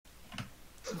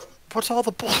What's all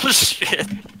the bullshit?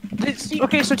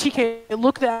 Okay, so TK,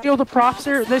 look at the props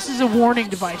there. This is a warning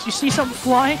device. You see something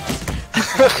flying?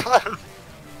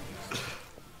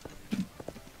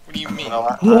 What do you mean?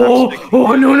 Oh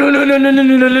no no no no no no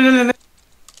no no no no!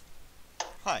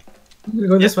 Hi. I'm gonna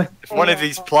go this way. If one of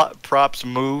these props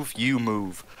move, you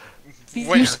move.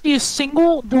 You see a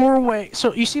single doorway.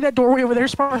 So you see that doorway over there,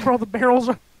 Spark, where all the barrels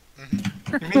are?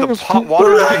 You mean the hot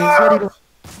water thing?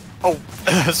 Oh,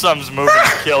 something's moving.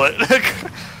 Kill it.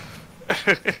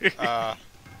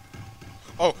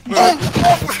 Oh.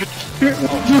 Here,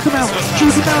 juke him out.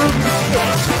 Juke him out.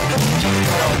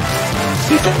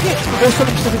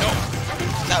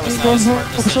 That was not a smart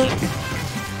decision.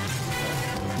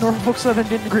 Norfolk Southern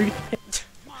didn't agree.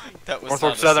 That was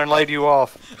Norfolk Southern laid you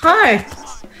off. Hi.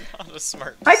 Not a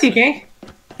smart Hi, decision.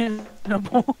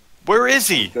 TK. Where is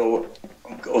he?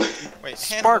 I'm going. Wait,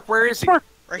 Spark, where is he? Spark.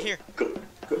 right here.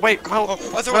 Wait, well,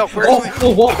 Other well, way. where?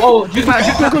 Whoa, whoa, whoa! Juke him out,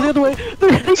 juke him out. Go the other way.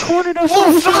 They cornered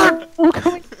us. We're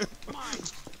coming.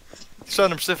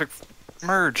 Southern Pacific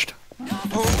merged.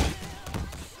 Oh,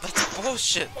 that's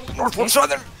bullshit. Norfolk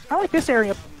Southern. I like this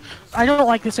area. I don't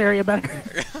like this area better.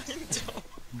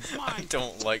 I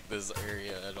don't like this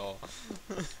area at all.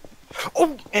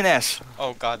 Oh, NS.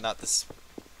 Oh god, not this.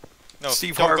 No,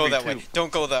 Steve don't Harvey go that too. way.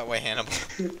 Don't go that way, Hannibal.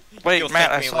 Wait, You'll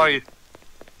Matt, I thank me saw later.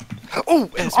 you. Oh,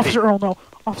 SP. Officer Earl, no.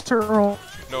 Officer Earl.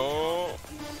 No.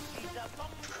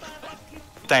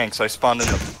 Thanks, I spawned in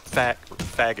the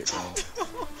faggot room.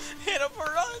 Hannibal,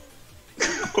 run!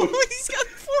 Oh, he's got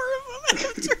 4 of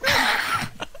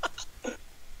them.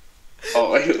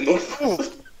 Oh, I don't know.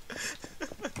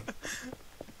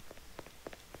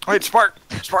 Wait, Spark!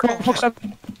 Spark! Norfolk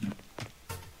Southern.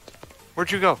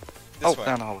 Where'd you go? This Oh, way.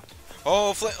 down the hallway.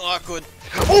 Oh, Flint Lockwood.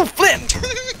 Oh, Flint!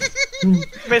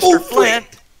 Mr. Flint!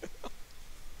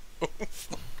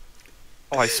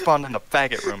 Oh, I spawned in the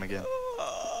faggot room again.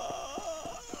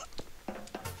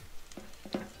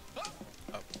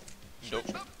 Nope.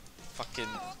 Fucking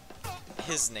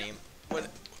his name. What?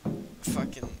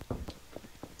 Fucking.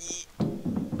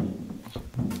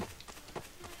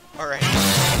 Alright.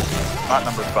 Not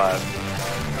number 5.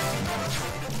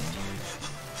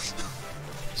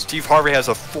 Steve Harvey has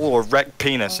a full erect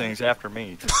penis and he's after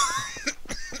me.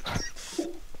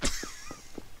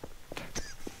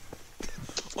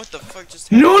 What the fuck just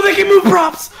happened? No, they can move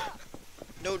props.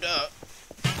 No duh.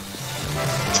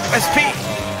 SP!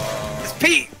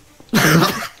 SP! I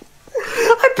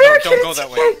No, parachuted. don't go that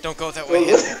way. Don't go that way.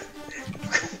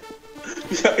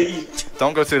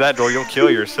 Don't go through that door, you'll kill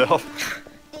yourself.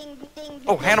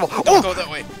 Oh, Hannibal! Don't Oh! go that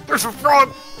way. There's a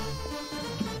frog!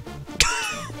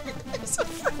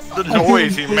 The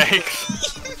noise he makes.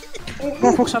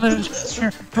 Norfolk Southern is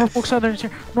here. Norfolk Southern is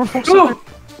here. Norfolk Southern.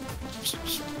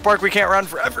 Spark, we can't run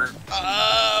forever.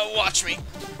 Watch me.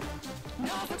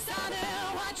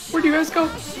 Where do you guys go?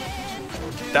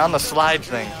 Down the slide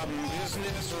thing.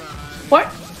 What?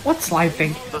 What slide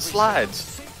thing? The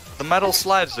slides. The metal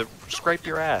slides that scrape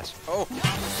your ass. Oh.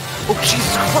 Oh,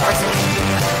 Jesus Christ!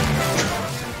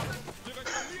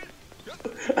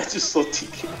 I just saw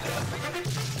TK.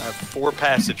 I have 4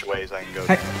 passageways I can go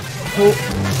Hey. through.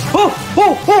 Oh,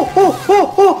 oh, oh, oh,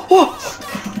 oh, oh, oh,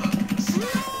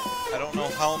 I don't know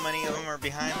how many of them are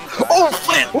behind me. Oh,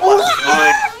 Flint!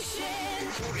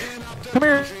 Come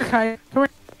here, Kai. Come here.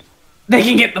 They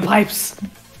can get in the pipes.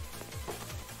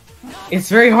 It's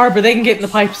very hard, but they can get in the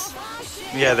pipes.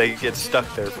 Yeah, they get stuck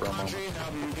there for a moment.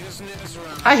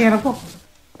 Hi, Hannibal.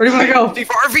 Where do you want to go? Steve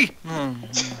Harvey!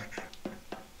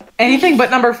 Anything but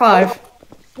number 5.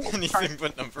 Anything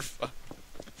but number 5.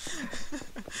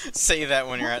 Say that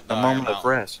when you're at the A moment Iron of Mountain.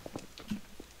 rest.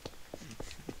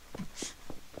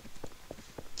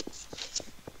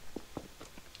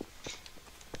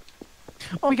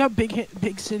 Oh, we got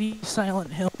Big City,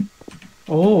 Silent Hill.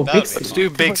 Oh, That'd big be city. Let's do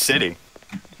Big City.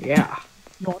 Yeah.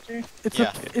 You want to?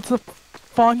 Yeah. It's the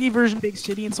foggy version of Big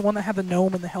City. It's the one that had the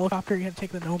gnome and the helicopter. You have to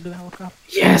take the gnome to the helicopter.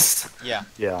 Yes. Yeah.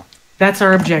 Yeah. That's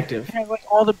our objective. It has like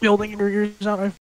all the building areas on it.